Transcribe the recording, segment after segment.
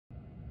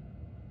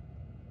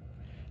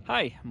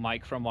Hi,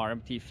 Mike from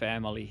RMT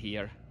Family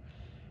here.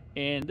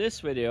 In this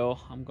video,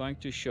 I'm going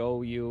to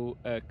show you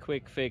a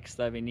quick fix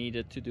that we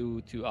needed to do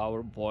to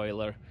our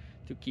boiler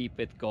to keep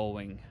it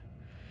going.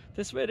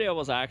 This video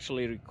was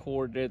actually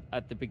recorded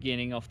at the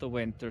beginning of the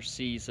winter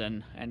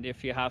season, and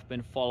if you have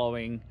been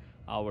following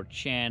our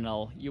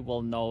channel, you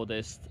will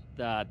notice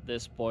that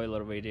this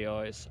boiler video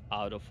is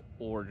out of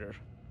order.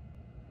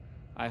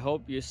 I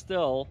hope you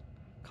still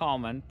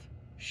comment,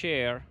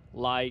 share,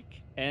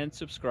 like, and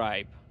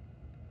subscribe.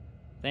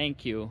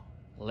 Thank you.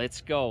 Let's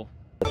go.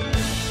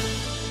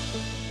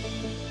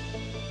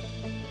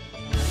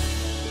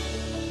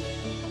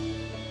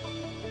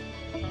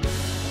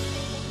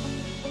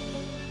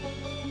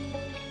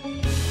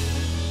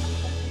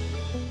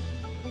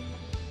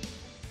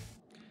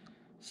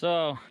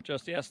 So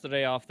just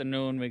yesterday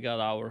afternoon we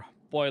got our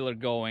boiler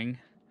going,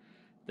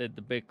 did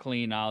the big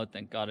clean out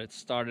and got it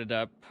started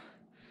up,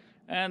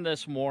 and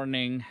this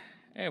morning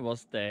it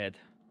was dead.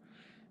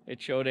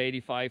 It showed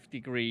 85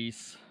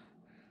 degrees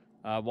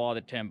water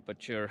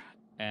temperature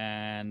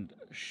and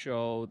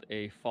showed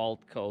a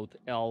fault code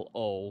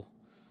LO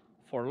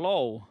for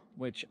low,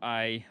 which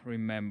I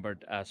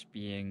remembered as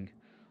being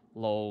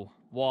low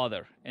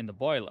water in the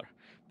boiler.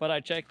 But I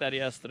checked that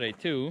yesterday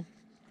too,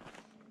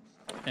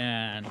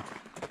 and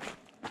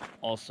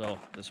also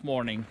this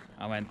morning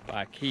I went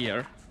back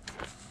here,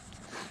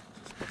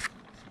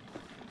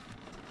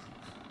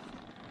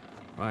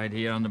 right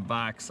here on the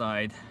back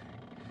side.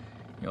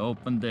 You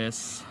open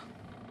this.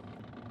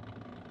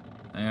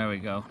 There we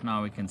go,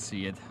 now we can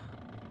see it.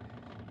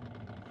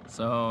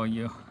 So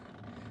you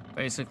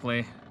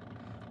basically,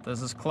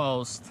 this is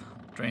closed,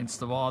 drains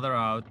the water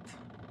out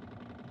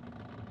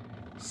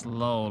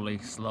slowly.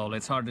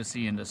 It's hard to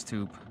see in this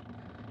tube.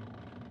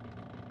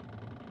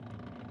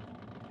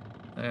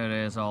 There it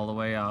is, all the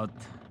way out.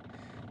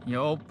 You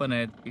open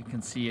it, you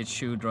can see it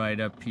shoot right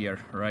up here,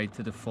 right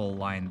to the full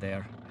line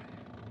there.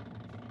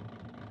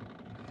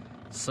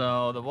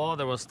 So the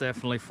water was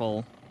definitely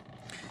full.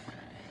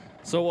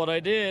 So what I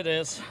did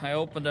is I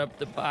opened up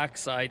the back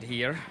side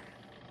here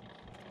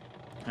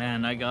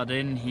and I got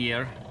in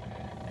here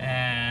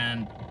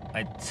and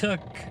I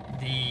took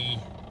the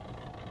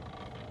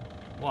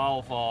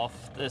valve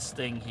off, this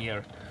thing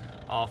here,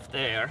 off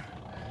there,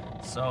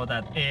 so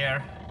that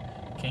air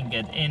can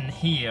get in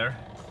here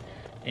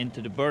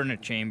into the burner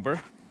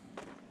chamber.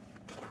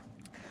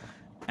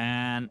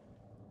 And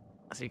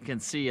as you can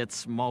see, it's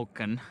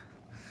smoking,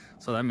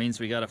 so that means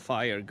we got a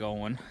fire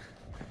going.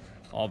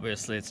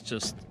 Obviously it's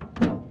just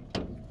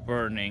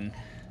burning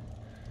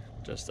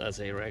just as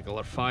a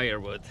regular fire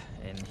would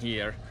in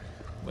here,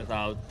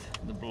 without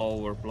the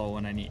blower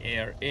blowing any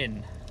air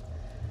in.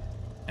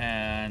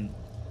 And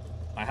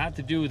I had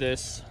to do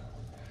this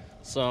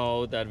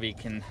so that we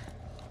can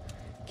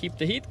keep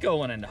the heat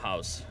going in the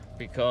house,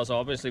 because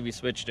obviously we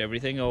switched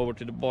everything over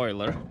to the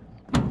boiler,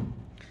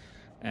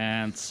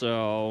 and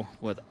so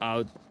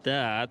without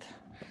that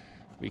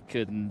we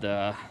couldn't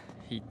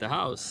heat the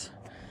house.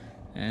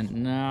 And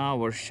now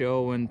we're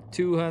showing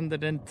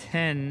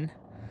 210,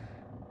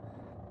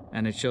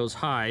 and it shows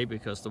high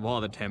because the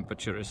water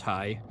temperature is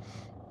high.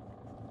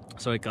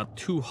 So it got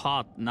too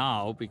hot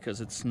now because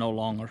it's no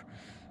longer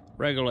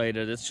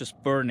regulated, it's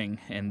just burning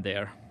in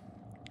there.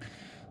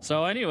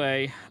 So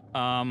anyway,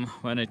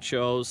 when it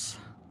shows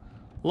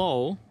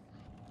low,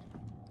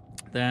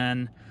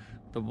 then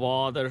the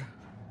water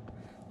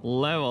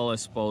level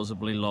is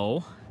supposedly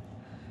low.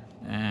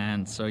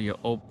 And so you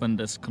open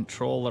this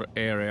controller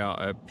area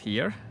up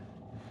here,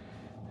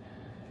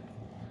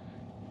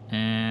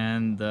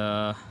 and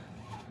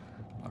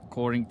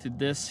according to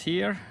this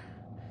here,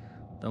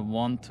 the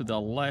one to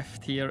the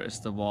left here is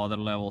the water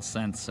level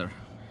sensor,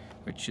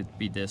 which should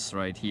be this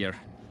right here.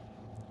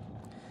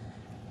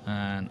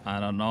 And I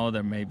don't know,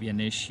 there may be an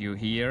issue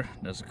here.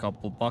 There's a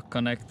couple buck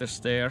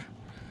connectors there.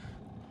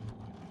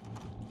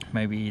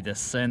 Maybe the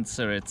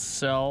sensor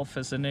itself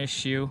is an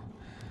issue.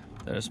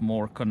 There's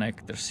more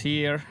connectors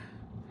here.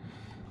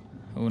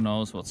 Who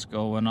knows what's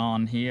going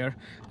on here.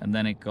 And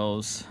then it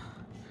goes,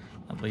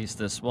 at least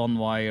this one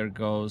wire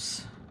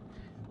goes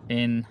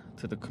in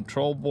to the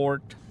control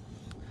board.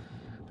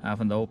 I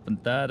haven't opened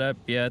that up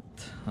yet.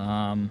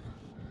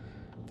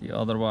 The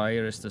other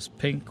wire is this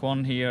pink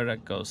one here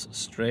that goes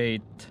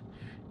straight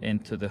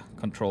into the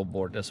control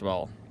board as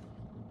well.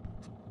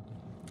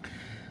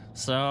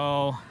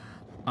 So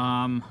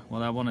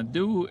what I want to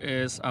do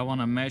is I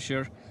want to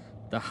measure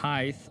the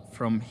height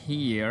from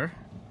here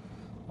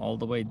all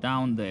the way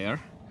down there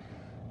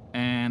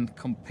and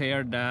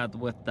compare that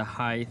with the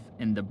height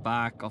in the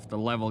back of the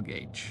level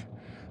gauge.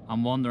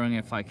 I'm wondering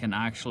if I can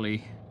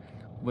actually,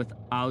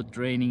 without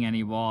draining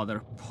any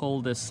water,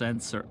 pull this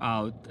sensor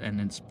out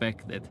and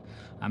inspect it.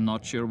 I'm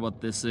not sure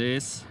what this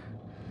is.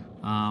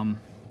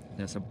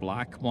 There's a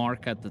black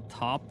mark at the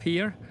top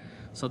here,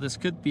 so this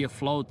could be a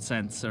float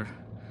sensor,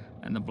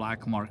 and the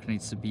black mark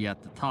needs to be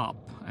at the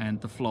top,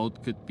 and the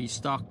float could be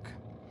stuck.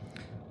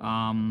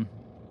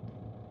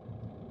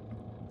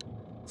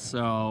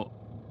 So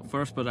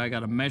first, but I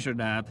gotta measure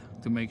that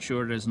to make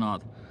sure there's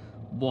not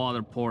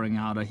water pouring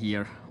out of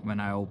here when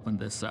I open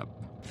this up.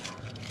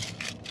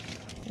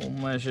 We'll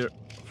measure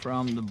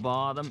from the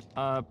bottom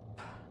up.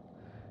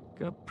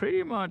 Got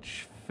pretty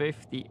much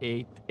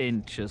 58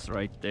 inches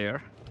right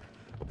there.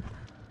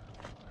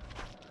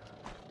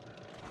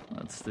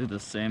 Let's do the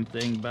same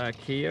thing back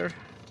here.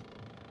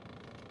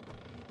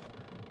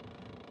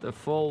 The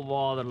full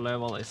water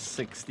level is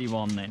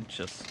 61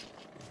 inches.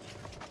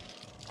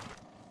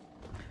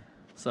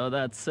 So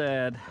that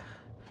said,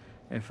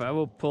 if I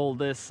would pull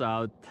this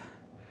out,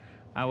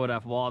 I would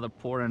have water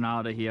pouring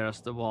out of here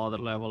as the water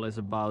level is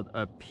about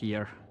up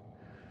here.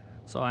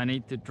 So I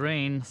need to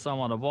drain some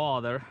of the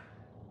water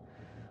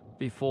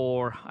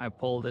before I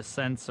pull the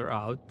sensor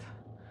out.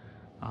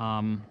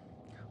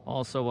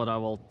 Also, what I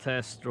will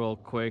test real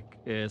quick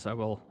is I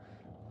will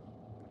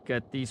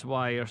get these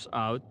wires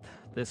out,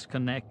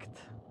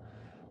 disconnect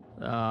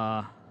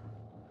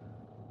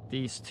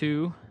these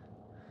two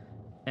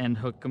and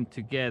hook them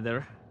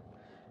together.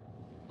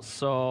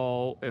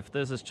 So if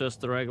this is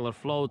just a regular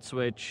float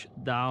switch,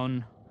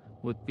 down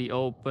would be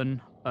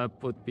open,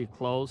 up would be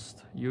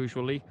closed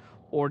usually,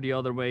 or the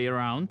other way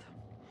around.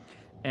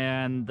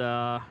 And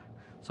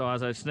so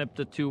as I snip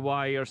the two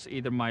wires,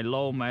 either my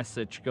low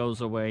message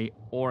goes away,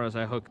 or as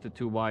I hook the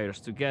two wires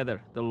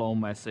together, the low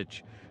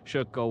message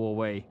should go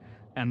away.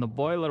 And the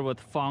boiler would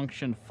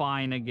function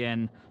fine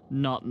again,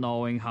 not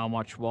knowing how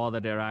much water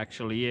there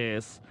actually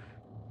is.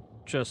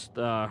 Just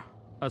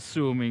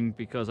assuming,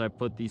 because I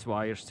put these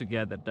wires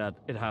together, that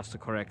it has the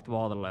correct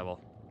water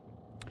level.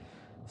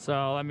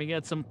 So let me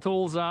get some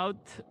tools out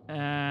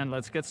and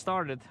let's get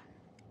started.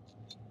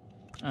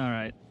 All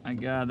right, I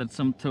gathered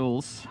some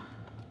tools.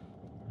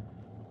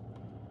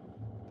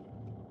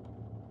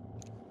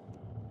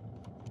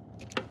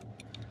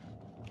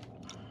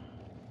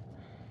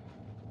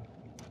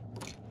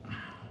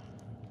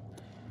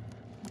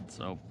 Let's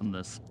open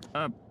this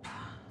up.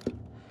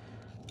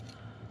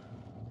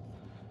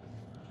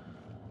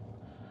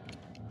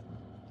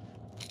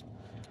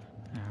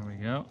 There we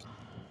go.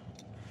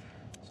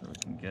 So we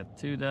can get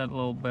to that a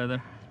little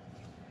better.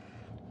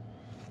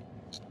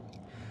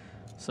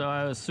 So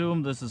I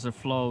assume this is a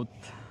float,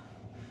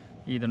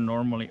 either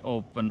normally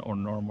open or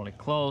normally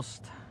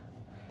closed.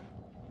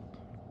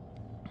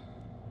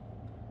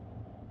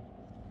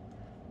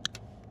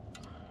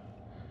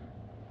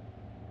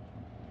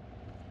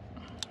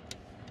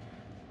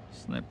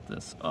 Snip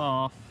this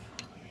off.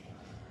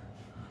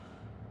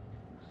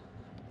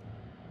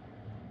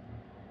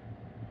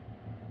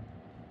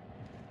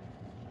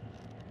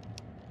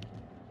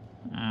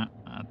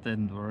 That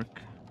didn't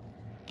work.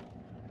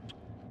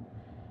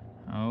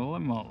 Holy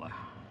moly.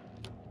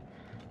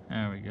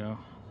 There we go.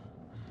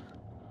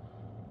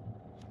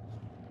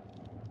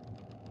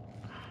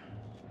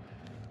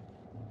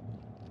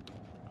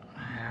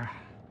 There.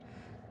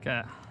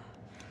 Okay.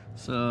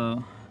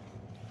 So,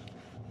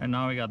 and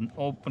now we got an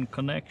open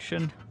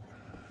connection.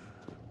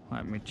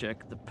 Let me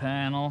check the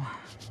panel.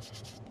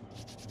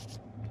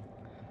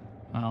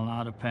 Well,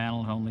 now the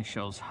panel only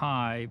shows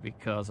high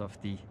because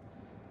of the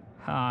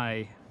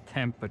high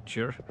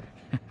temperature.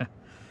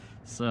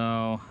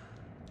 So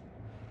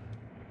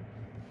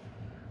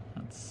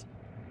that's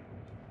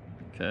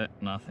okay,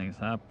 nothing's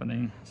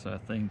happening, so I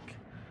think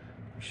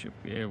we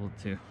should be able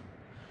to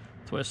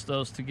twist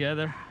those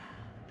together.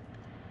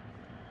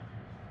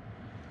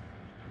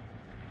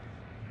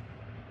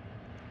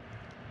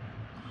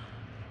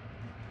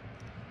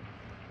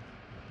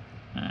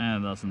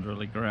 And it doesn't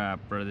really grab,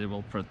 but it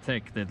will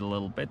protect it a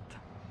little bit.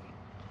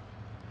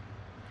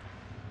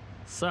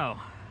 So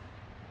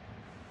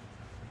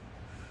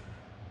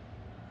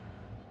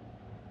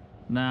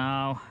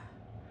now,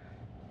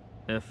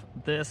 if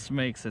this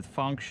makes it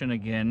function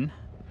again,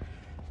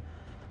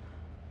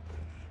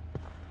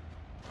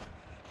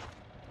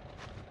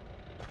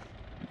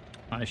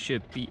 I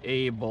should be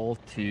able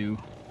to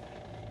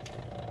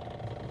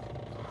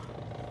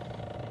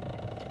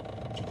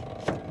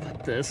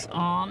put this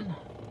on,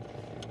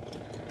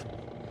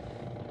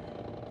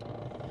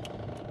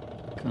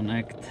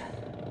 connect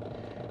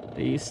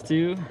these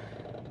two.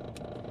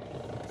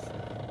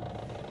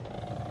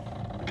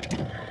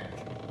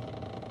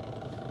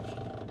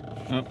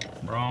 Oh,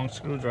 wrong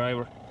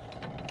screwdriver.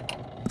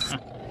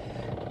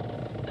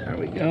 There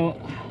we go.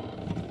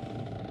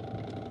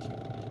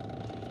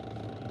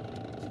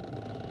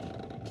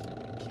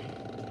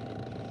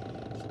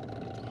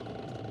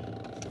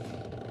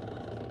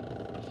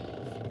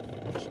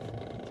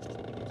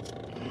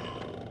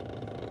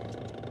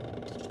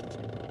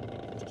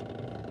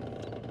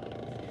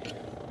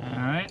 All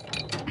right.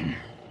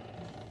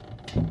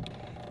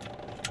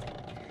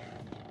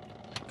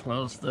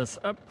 Close this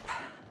up.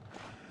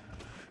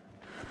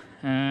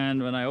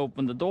 And when I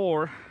open the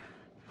door,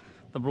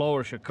 the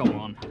blower should come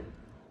on.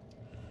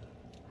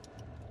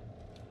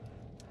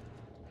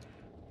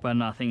 But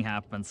nothing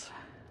happens.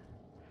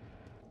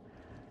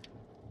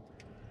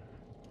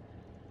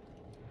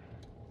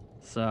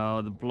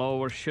 So the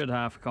blower should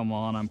have come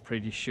on, I'm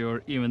pretty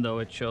sure, even though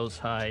it shows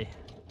high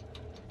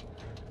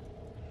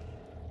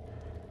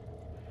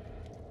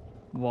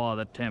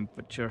water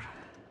temperature.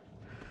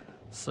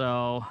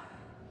 So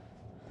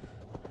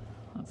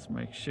let's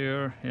make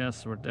sure.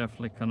 Yes, we're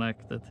definitely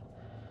connected.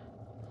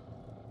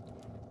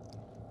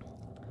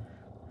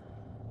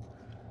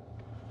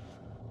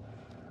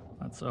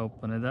 Let's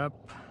open it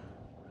up.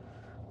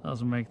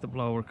 Doesn't make the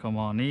blower come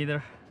on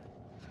either.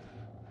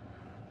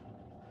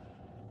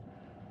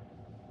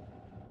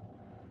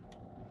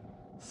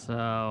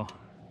 So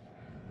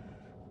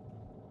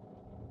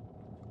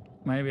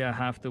maybe I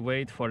have to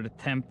wait for the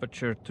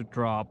temperature to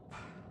drop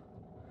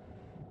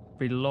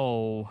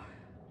below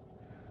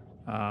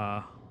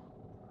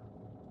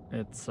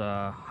its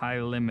high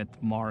limit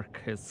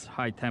mark, its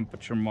high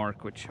temperature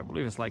mark, which I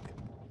believe is like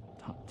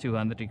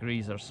 200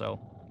 degrees or so.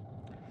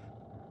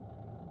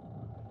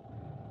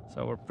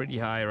 So we're pretty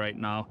high right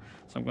now.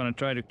 So I'm gonna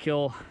try to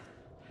kill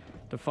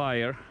the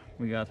fire.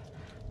 We got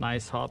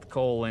nice hot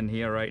coal in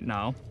here right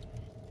now.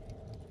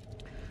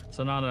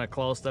 So now that I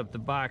closed up the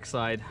back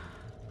side,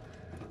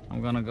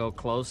 I'm gonna go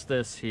close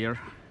this here.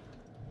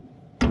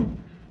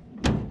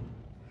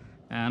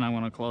 And I'm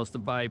gonna close the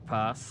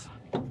bypass.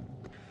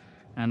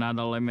 And that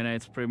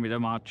eliminates pretty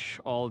much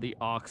all the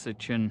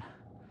oxygen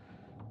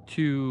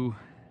to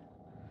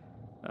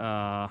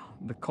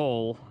the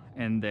coal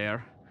in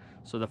there.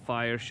 So the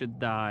fire should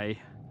die,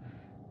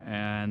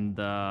 and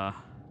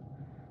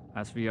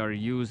as we are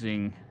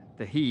using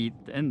the heat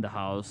in the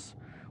house,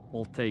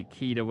 we'll take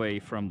heat away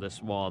from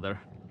this water.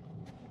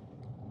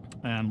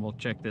 And we'll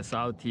check this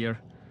out here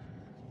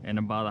in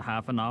about a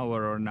half an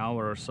hour or an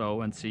hour or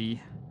so and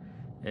see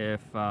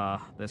if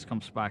this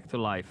comes back to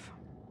life.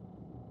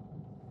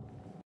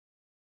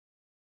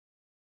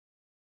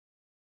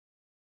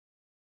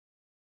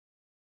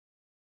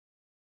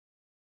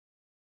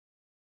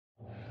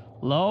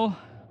 Low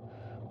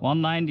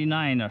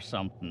 199 or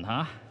something,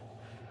 huh?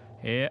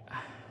 Yeah,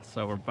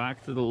 so we're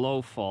back to the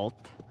low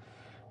fault.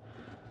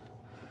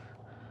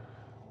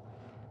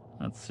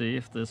 Let's see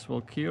if this will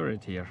cure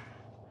it here.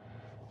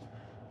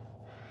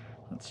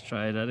 Let's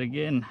try that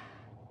again.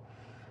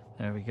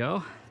 There we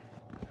go.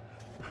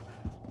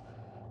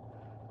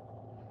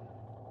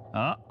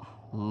 Oh,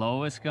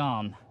 low is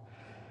gone.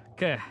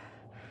 Okay,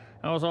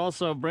 I was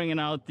also bringing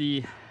out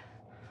the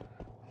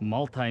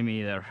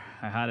multimeter.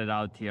 I had it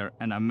out here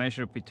and I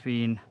measured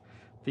between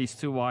these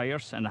two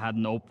wires and I had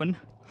an open,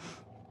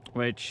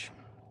 which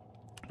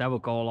that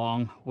would go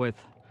along with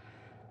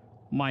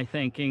my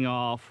thinking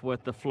of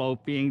with the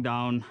float being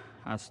down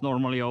as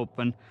normally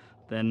open,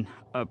 then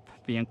up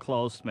being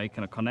closed,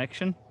 making a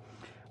connection,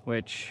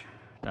 which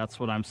that's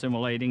what I'm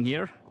simulating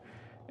here,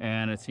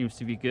 and it seems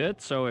to be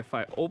good. So if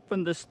I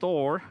open this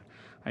door,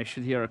 I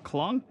should hear a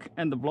clunk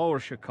and the blower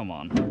should come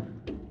on.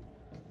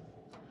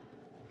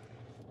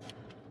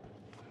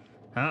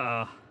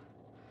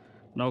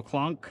 No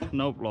clunk,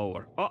 no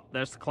blower. Oh,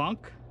 there's the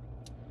clunk.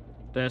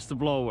 There's the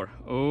blower.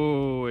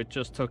 Oh, it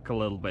just took a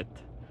little bit.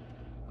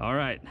 All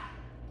right.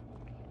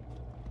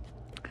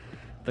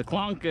 The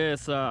clunk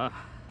is the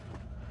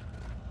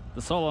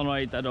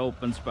solenoid that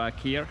opens back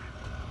here.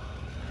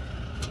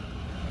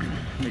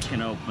 We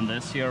can open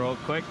this here real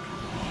quick.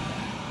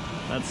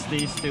 That's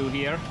these two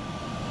here.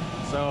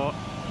 So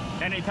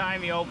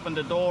anytime you open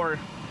the door,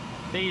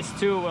 these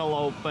two will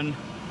open.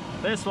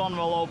 This one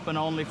will open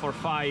only for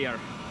fire.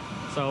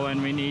 So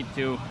when we need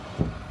to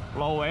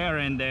blow air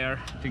in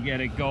there to get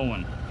it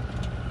going.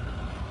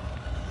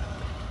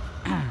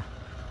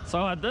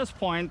 So at this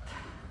point,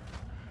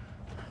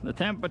 the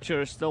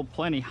temperature is still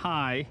plenty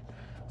high,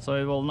 so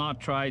it will not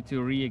try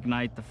to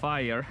reignite the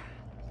fire.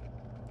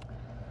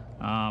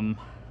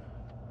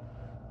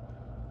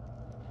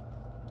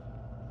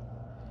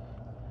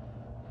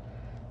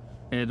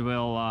 It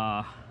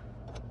will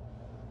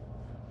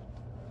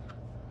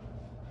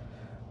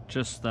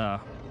just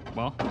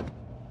well,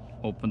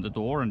 open the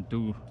door and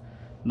do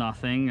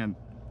nothing and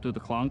do the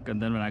clunk,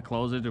 and then when I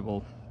close it, it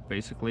will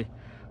basically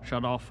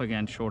shut off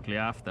again shortly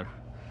after.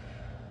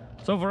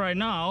 So for right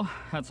now,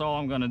 that's all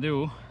I'm gonna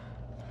do,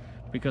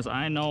 because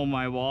I know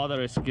my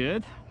water is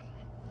good,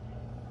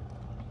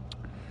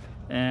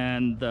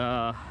 and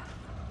so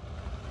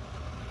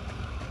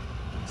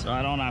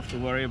I don't have to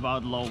worry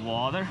about low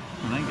water.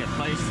 I think I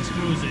placed the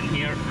screws in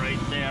here, right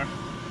there.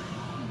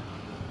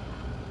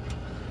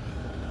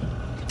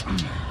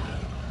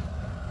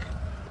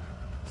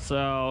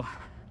 So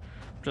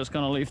I'm just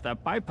gonna leave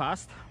that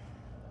bypassed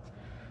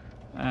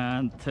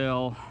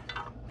until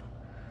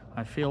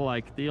I feel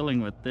like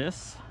dealing with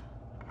this,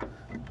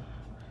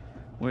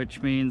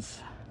 which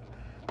means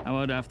I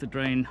would have to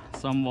drain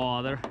some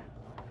water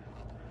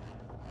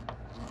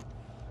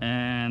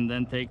and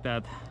then take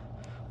that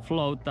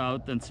float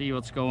out and see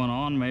what's going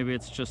on. Maybe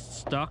it's just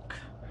stuck.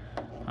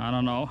 I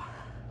don't know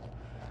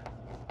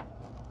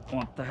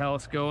what the hell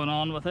is going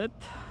on with it,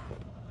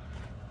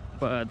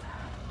 but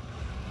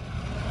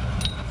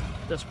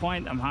at this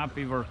point I'm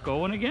happy we're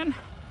going again.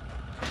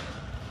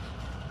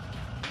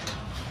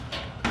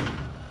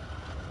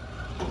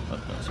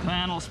 Put those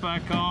panels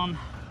back on.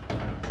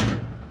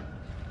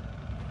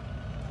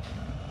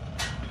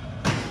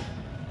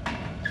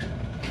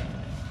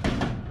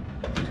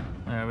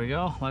 There we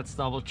go. Let's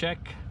double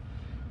check.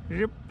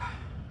 Yep.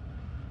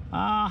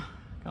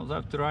 Comes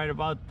up to right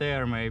about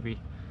there maybe.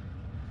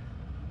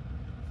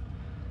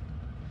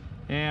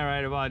 Yeah,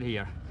 right about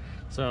here.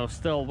 So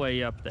still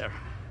way up there.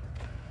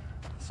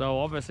 So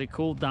obviously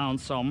cooled down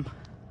some,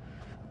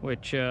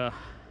 which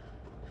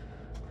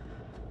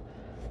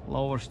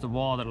lowers the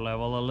water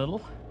level a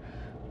little.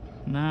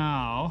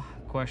 Now,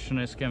 question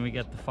is, can we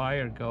get the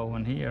fire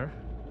going here?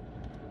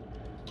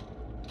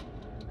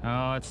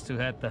 Oh, it's too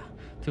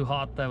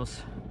hot. I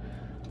was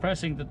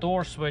pressing the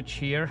door switch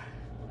here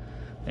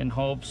in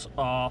hopes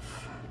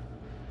of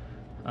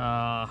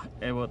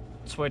it would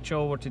switch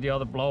over to the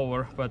other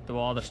blower, but the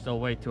water's still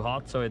way too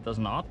hot, so it does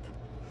not.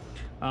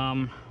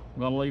 I'm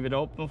gonna leave it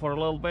open for a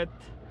little bit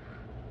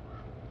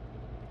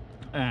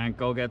and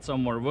go get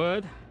some more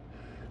wood,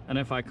 and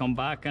if I come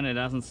back and it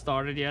hasn't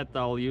started yet,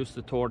 I'll use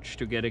the torch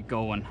to get it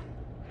going.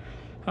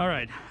 All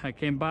right, I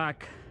came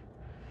back,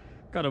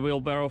 got a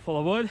wheelbarrow full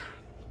of wood,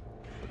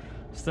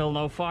 still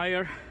no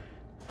fire,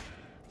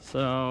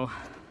 so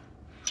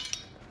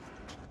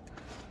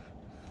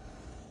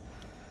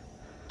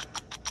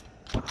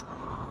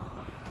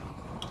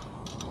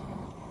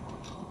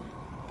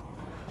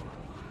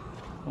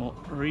we'll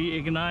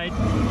reignite.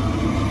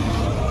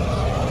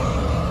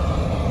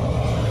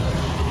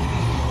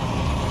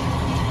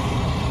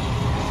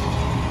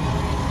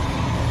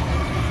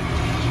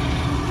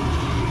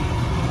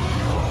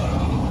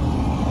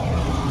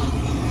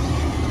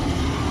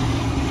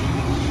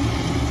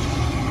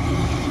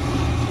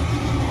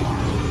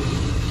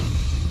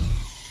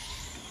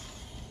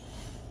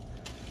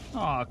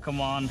 Oh, come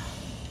on.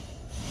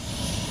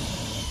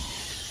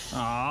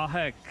 Oh,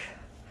 heck.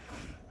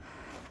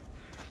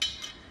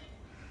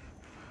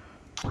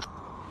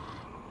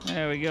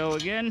 There we go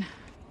again.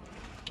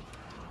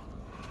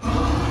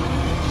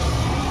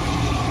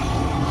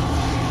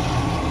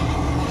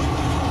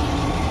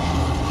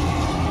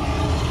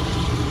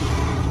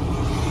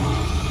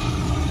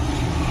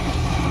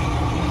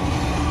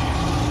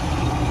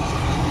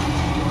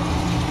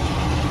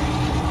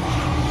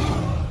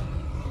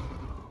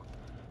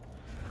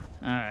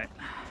 Alright.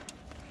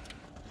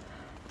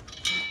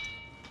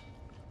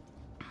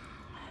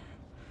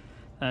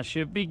 That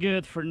should be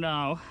good for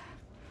now.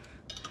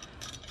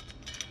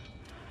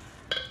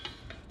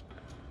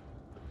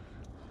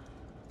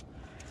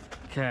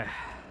 Okay.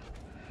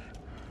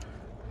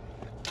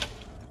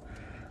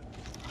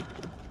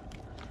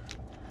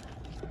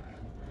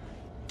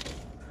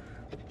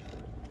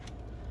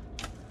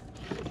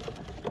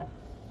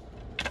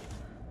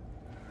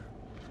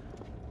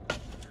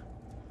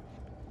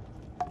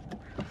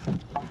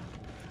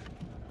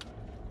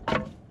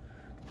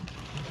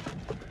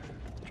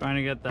 Trying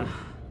to get the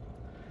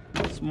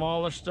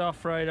smaller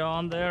stuff right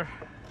on there.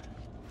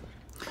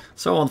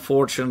 So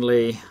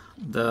unfortunately,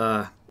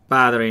 the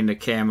battery in the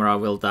camera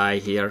will die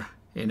here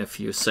in a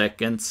few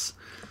seconds,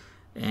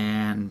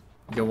 and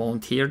you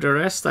won't hear the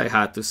rest I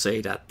had to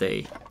say that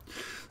day.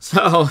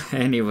 So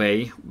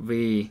anyway,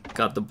 we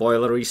got the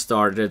boiler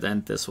restarted,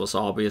 and this was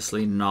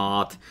obviously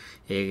not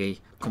a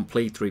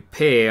complete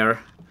repair.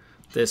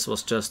 This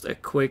was just a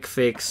quick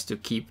fix to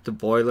keep the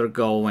boiler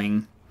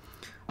going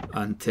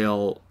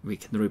until we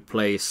can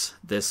replace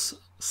this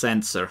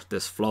sensor,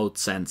 this float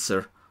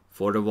sensor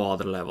for the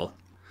water level.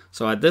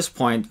 So at this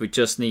point we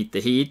just need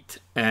the heat,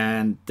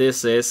 and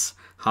this is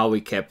how we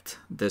kept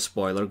this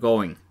boiler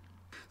going.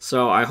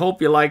 So I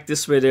hope you liked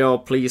this video.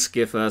 Please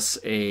give us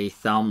a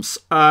thumbs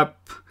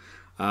up,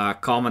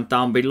 comment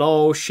down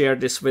below, share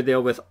this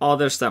video with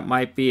others that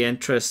might be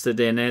interested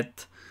in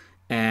it,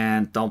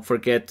 and don't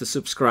forget to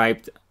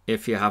subscribe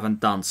if you haven't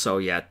done so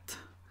yet.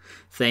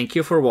 Thank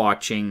you for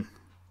watching.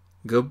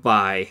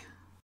 Goodbye.